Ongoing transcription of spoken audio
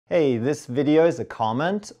Hey, this video is a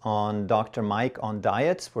comment on Dr. Mike on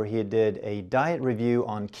diets, where he did a diet review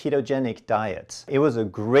on ketogenic diets. It was a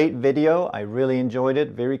great video. I really enjoyed it.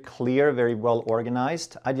 Very clear, very well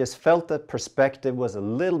organized. I just felt the perspective was a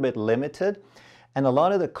little bit limited, and a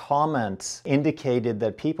lot of the comments indicated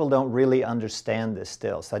that people don't really understand this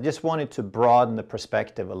still. So I just wanted to broaden the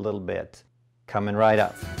perspective a little bit. Coming right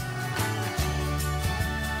up.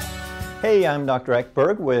 Hey, I'm Dr.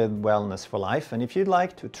 Ekberg with Wellness for Life, and if you'd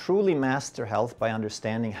like to truly master health by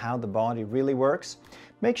understanding how the body really works,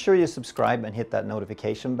 make sure you subscribe and hit that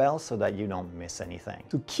notification bell so that you don't miss anything.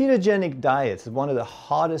 So ketogenic diets is one of the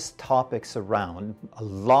hottest topics around. A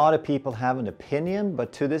lot of people have an opinion,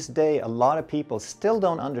 but to this day, a lot of people still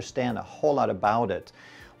don't understand a whole lot about it.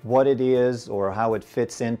 What it is, or how it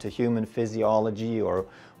fits into human physiology, or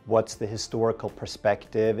what's the historical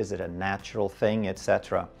perspective, is it a natural thing,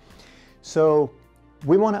 etc. So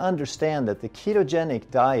we want to understand that the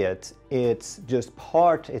ketogenic diet, it's just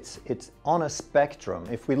it's on a spectrum.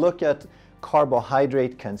 If we look at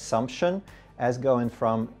carbohydrate consumption as going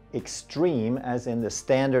from extreme, as in the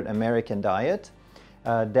standard American diet,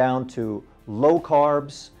 down to low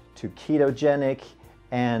carbs, to ketogenic,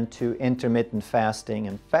 and to intermittent fasting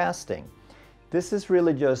and fasting. This is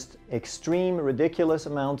really just extreme, ridiculous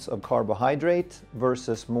amounts of carbohydrate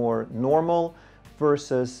versus more normal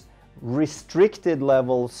versus restricted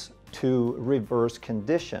levels to reverse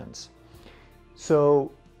conditions.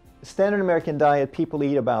 So standard American diet, people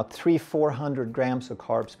eat about 300-400 grams of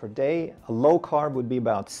carbs per day. A low carb would be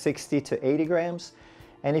about 60 to 80 grams.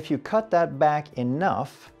 And if you cut that back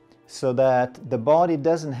enough so that the body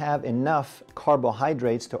doesn't have enough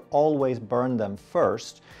carbohydrates to always burn them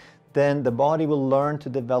first, then the body will learn to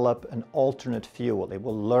develop an alternate fuel. It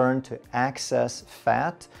will learn to access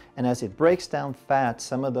fat, and as it breaks down fat,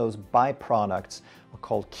 some of those byproducts are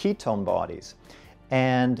called ketone bodies.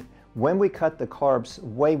 And when we cut the carbs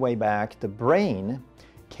way back, the brain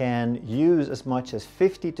can use as much as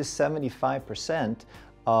 50 to 75%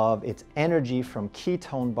 of its energy from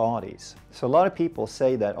ketone bodies. So a lot of people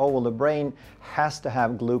say that, oh, well, the brain has to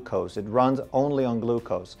have glucose. It runs only on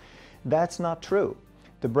glucose. That's not true.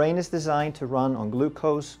 The brain is designed to run on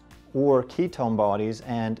glucose or ketone bodies,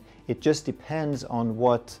 and it just depends on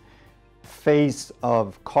what phase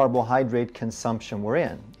of carbohydrate consumption we're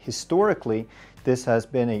in. Historically, this has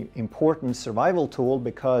been an important survival tool,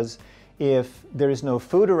 because if there is no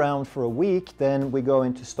food around for a week, then we go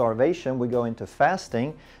into starvation, we go into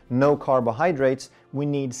fasting, no carbohydrates, we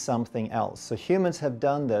need something else. So humans have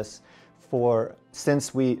done this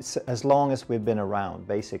as long as we've been around,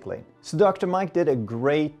 basically. So Dr. Mike did a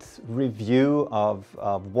great review of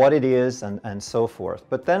what it is and so forth.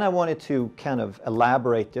 But then I wanted to kind of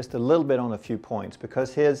elaborate just a little bit on a few points,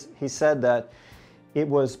 because he said that it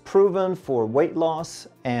was proven for weight loss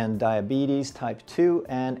and diabetes type 2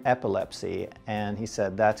 and epilepsy. And he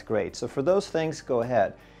said, that's great. So for those things, go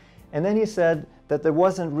ahead. And then he said that there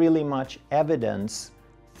wasn't really much evidence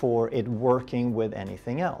for it working with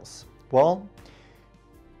anything else. Well,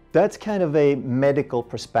 that's kind of a medical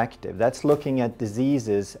perspective. That's looking at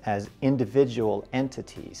diseases as individual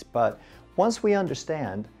entities. But once we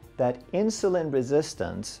understand that insulin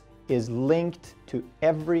resistance is linked to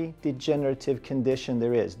every degenerative condition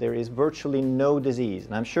there is virtually no disease.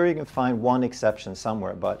 And I'm sure you can find one exception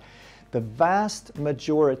somewhere, but the vast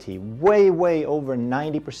majority, way over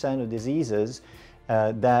 90% of diseases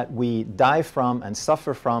that we die from and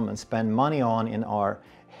suffer from and spend money on in our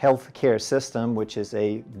healthcare system, which is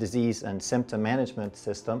a disease and symptom management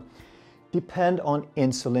system, depend on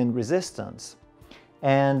insulin resistance.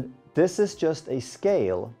 And this is just a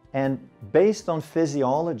scale, and based on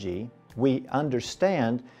physiology, we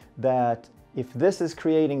understand that if this is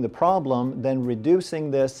creating the problem, then reducing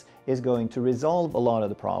this is going to resolve a lot of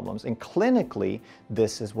the problems. And clinically,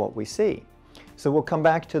 this is what we see. So we'll come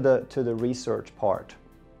back to the research part.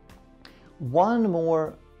 One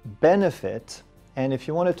more benefit, and if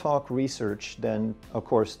you want to talk research, then of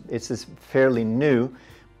course it's fairly new,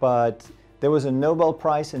 but there was a Nobel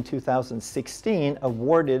Prize in 2016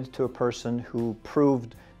 awarded to a person who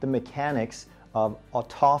proved the mechanics of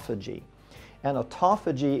autophagy. And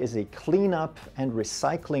autophagy is a cleanup and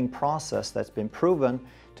recycling process that's been proven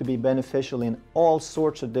to be beneficial in all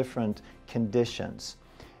sorts of different conditions.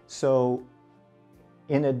 So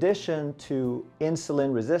in addition to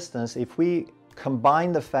insulin resistance, if we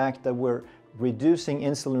combine the fact that we're reducing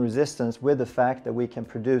insulin resistance with the fact that we can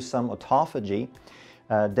produce some autophagy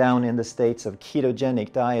down in the states of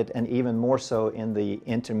ketogenic diet, and even more so in the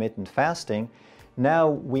intermittent fasting, now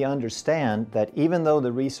we understand that even though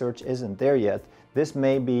the research isn't there yet, this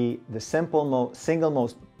may be the single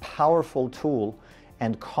most powerful tool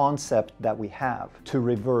and concept that we have to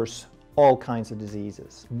reverse all kinds of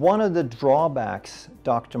diseases. One of the drawbacks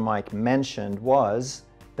Dr. Mike mentioned was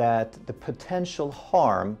that the potential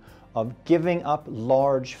harm of giving up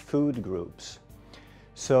large food groups.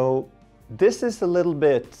 So this is a little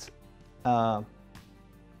bit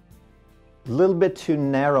too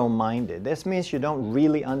narrow-minded. This means you don't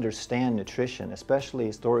really understand nutrition, especially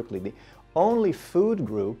historically. The only food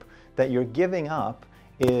group that you're giving up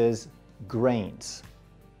is grains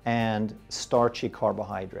and starchy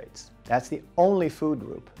carbohydrates. That's the only food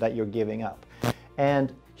group that you're giving up.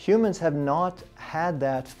 And humans have not had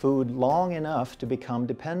that food long enough to become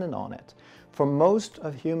dependent on it. For most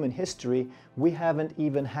of human history, we haven't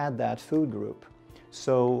even had that food group.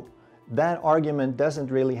 So that argument doesn't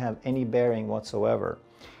really have any bearing whatsoever.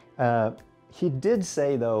 He did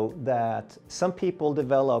say, though, that some people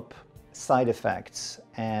develop side effects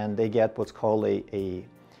and they get what's called a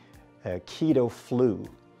keto flu.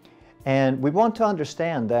 And we want to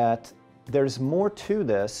understand that there's more to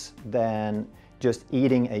this than just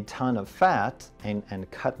eating a ton of fat and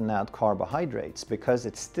cutting out carbohydrates, because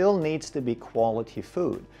it still needs to be quality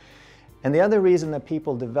food. And the other reason that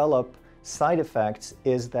people develop side effects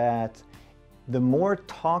is that the more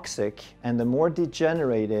toxic and the more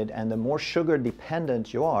degenerated and the more sugar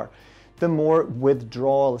dependent you are, the more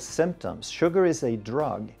withdrawal symptoms. Sugar is a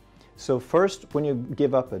drug. So first, when you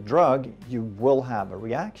give up a drug, you will have a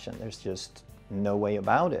reaction. There's just no way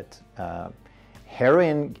about it.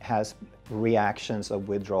 Heroin has reactions of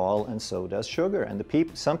withdrawal, and so does sugar. And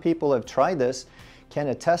some people have tried this, can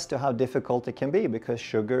attest to how difficult it can be, because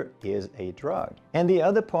sugar is a drug. And the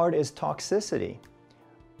other part is toxicity.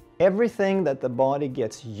 Everything that the body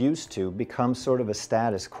gets used to becomes sort of a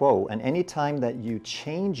status quo, and anytime that you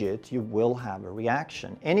change it, you will have a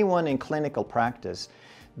reaction. Anyone in clinical practice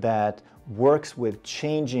that works with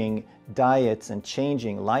changing diets and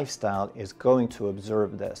changing lifestyle is going to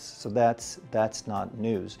observe this. So that's not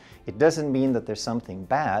news. It doesn't mean that there's something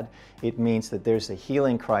bad. It means that there's a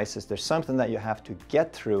healing crisis. There's something that you have to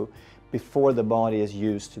get through before the body is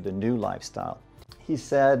used to the new lifestyle. He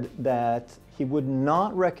said that he would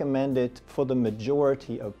not recommend it for the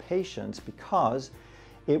majority of patients because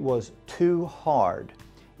it was too hard.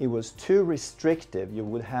 It was too restrictive. You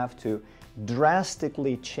would have to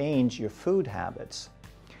drastically change your food habits.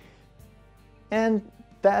 And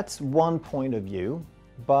that's one point of view,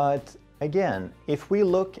 but again, if we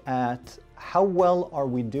look at how well are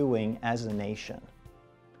we doing as a nation,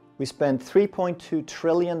 we spend $3.2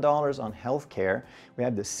 trillion on healthcare. We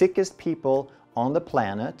have the sickest people on the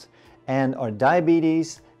planet, and our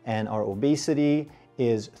diabetes and our obesity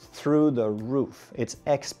is through the roof. It's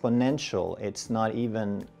exponential. It's not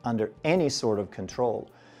even under any sort of control.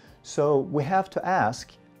 So we have to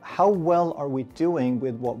ask, how well are we doing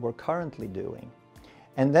with what we're currently doing?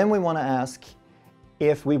 And then we want to ask,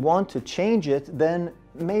 if we want to change it, then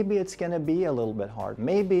maybe it's going to be a little bit hard.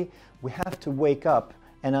 Maybe we have to wake up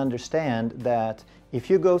and understand that if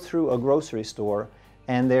you go through a grocery store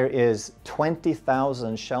and there is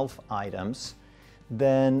 20,000 shelf items,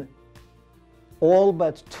 then all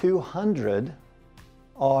but 200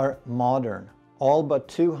 are modern. All but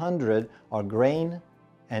 200 are grain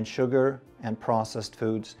and sugar and processed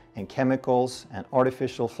foods and chemicals and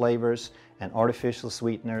artificial flavors and artificial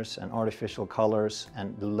sweeteners and artificial colors,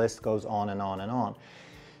 and the list goes on and on and on.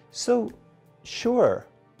 So sure,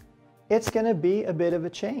 it's going to be a bit of a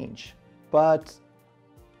change, but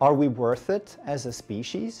are we worth it as a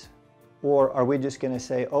species? Or are we just going to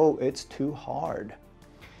say, oh, it's too hard?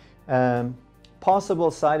 Possible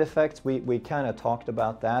side effects, we kind of talked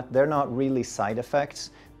about that. They're not really side effects,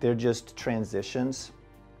 they're just transitions.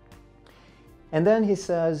 And then he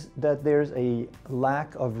says that there's a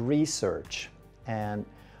lack of research, and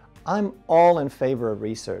I'm all in favor of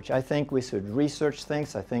research. I think we should research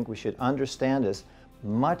things. I think we should understand as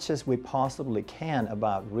much as we possibly can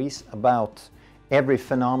about every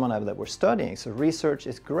phenomena that we're studying. So research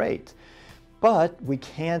is great, but we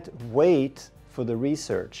can't wait for the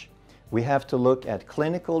research. We have to look at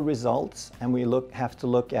clinical results, and we have to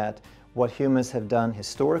look at what humans have done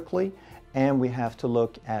historically, and we have to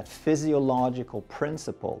look at physiological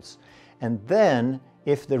principles. And then,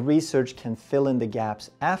 if the research can fill in the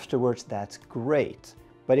gaps afterwards, that's great.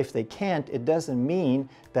 But if they can't, it doesn't mean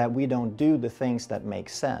that we don't do the things that make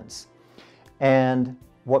sense. And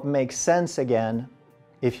what makes sense, again,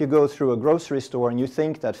 if you go through a grocery store and you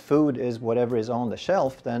think that food is whatever is on the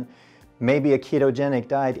shelf, then maybe a ketogenic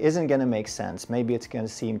diet isn't going to make sense. Maybe it's going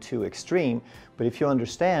to seem too extreme. But if you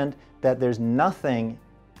understand that there's nothing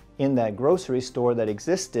in that grocery store that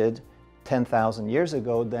existed 10,000 years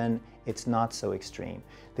ago, then it's not so extreme.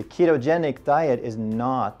 The The ketogenic diet is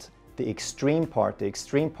not the extreme part. The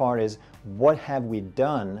extreme part is, what have we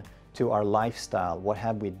done to our lifestyle? What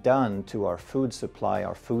have we done to our food supply,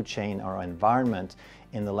 our food chain, our environment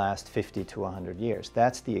in the last 50 to 100 years?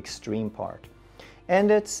 That's the extreme part. And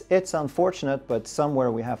it's unfortunate, but somewhere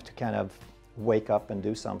we have to kind of wake up and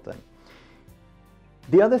do something.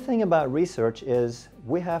 The other thing about research is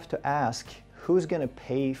we have to ask, who's going to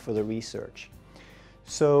pay for the research?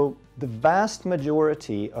 So the vast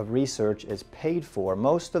majority of research is paid for.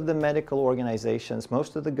 Most of the medical organizations,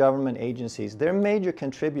 most of the government agencies, their major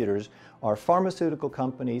contributors are pharmaceutical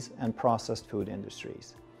companies and processed food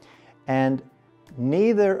industries. And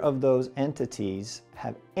neither of those entities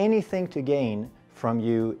have anything to gain from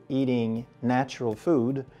you eating natural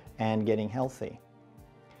food and getting healthy.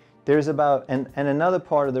 There's about, and another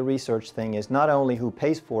part of the research thing is not only who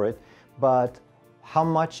pays for it, but how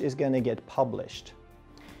much is going to get published.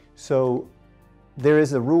 So there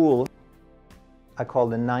is a rule I call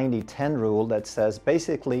the 90-10 rule that says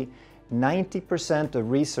basically 90%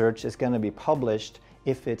 of research is going to be published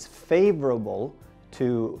if it's favorable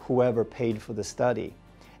to whoever paid for the study,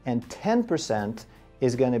 and 10%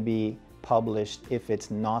 is going to be published if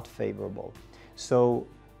it's not favorable. So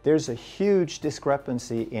there's a huge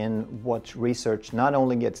discrepancy in what research not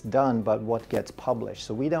only gets done, but what gets published.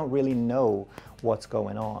 So we don't really know what's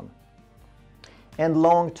going on. And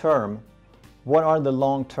long term, what are the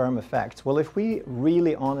long-term effects? Well, if we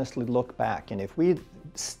really honestly look back and if we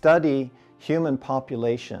study human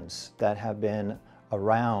populations that have been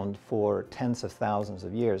around for tens of thousands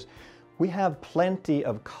of years, we have plenty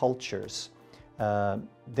of cultures.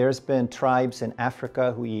 There's been tribes in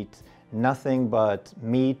Africa who eat nothing but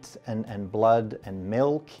meat and blood and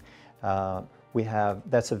milk.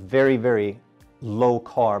 That's a very, very low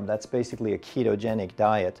carb. That's basically a ketogenic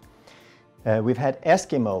diet. We've had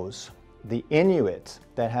Eskimos, the Inuit,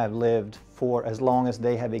 that have lived for as long as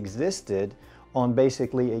they have existed on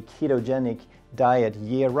basically a ketogenic diet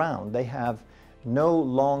year-round. They have no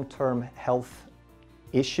long-term health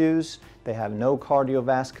issues, they have no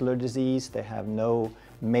cardiovascular disease, they have no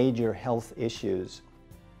major health issues.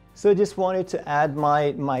 So I just wanted to add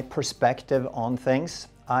my perspective on things.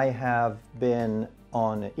 I have been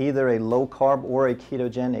on either a low-carb or a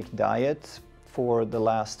ketogenic diet for the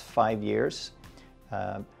last 5 years.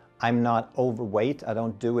 I'm not overweight. I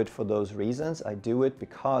don't do it for those reasons. I do it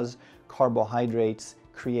because carbohydrates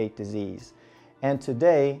create disease. And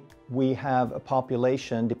today we have a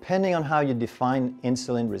population, depending on how you define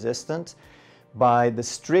insulin resistant, by the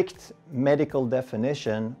strict medical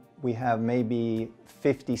definition, we have maybe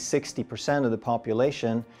 50–60% of the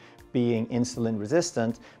population being insulin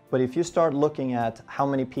resistant. But if you start looking at how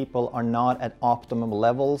many people are not at optimum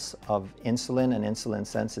levels of insulin and insulin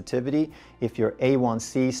sensitivity, if your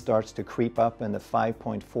A1C starts to creep up in the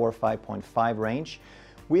 5.4, 5.5 range,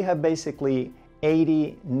 we have basically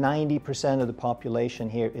 80–90% of the population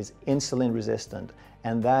here is insulin resistant.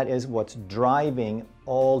 And that is what's driving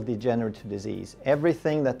all degenerative disease.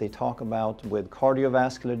 Everything that they talk about with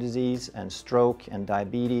cardiovascular disease and stroke and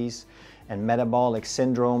diabetes and metabolic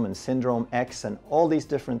syndrome and syndrome X and all these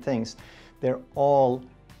different things, they're all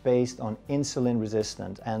based on insulin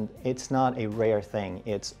resistant, and it's not a rare thing.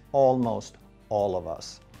 It's almost all of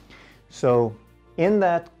us. So in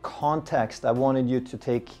that context, I wanted you to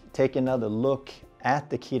take another look at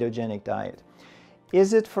the ketogenic diet.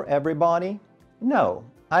 Is it for everybody? No,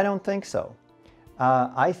 I don't think so.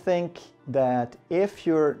 I think that if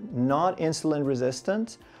you're not insulin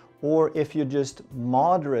resistant, or if you're just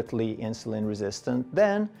moderately insulin resistant,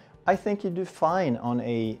 then I think you do fine on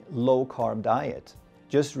a low-carb diet.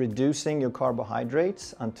 Just reducing your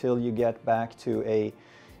carbohydrates until you get back to a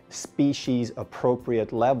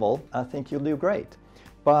species-appropriate level, I think you'll do great.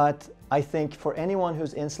 But I think for anyone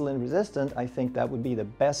who's insulin resistant, I think that would be the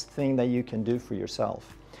best thing that you can do for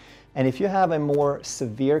yourself. And if you have a more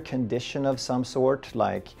severe condition of some sort,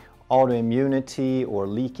 like autoimmunity or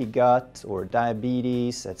leaky gut or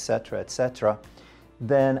diabetes, etc.,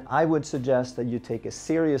 then I would suggest that you take a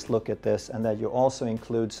serious look at this and that you also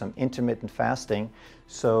include some intermittent fasting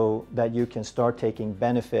so that you can start taking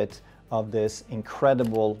benefit of this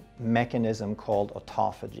incredible mechanism called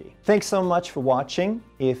autophagy. Thanks so much for watching.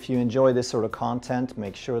 If you enjoy this sort of content,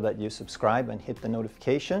 make sure that you subscribe and hit the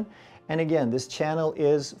notification. And again, this channel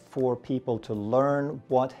is for people to learn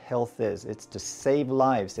what health is. It's to save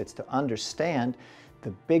lives. It's to understand the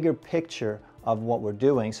bigger picture of what we're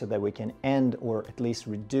doing so that we can end or at least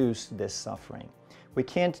reduce this suffering. We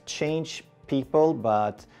can't change people,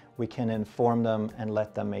 but we can inform them and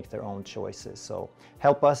let them make their own choices. So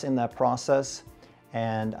help us in that process.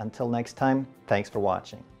 And until next time, thanks for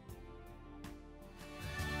watching.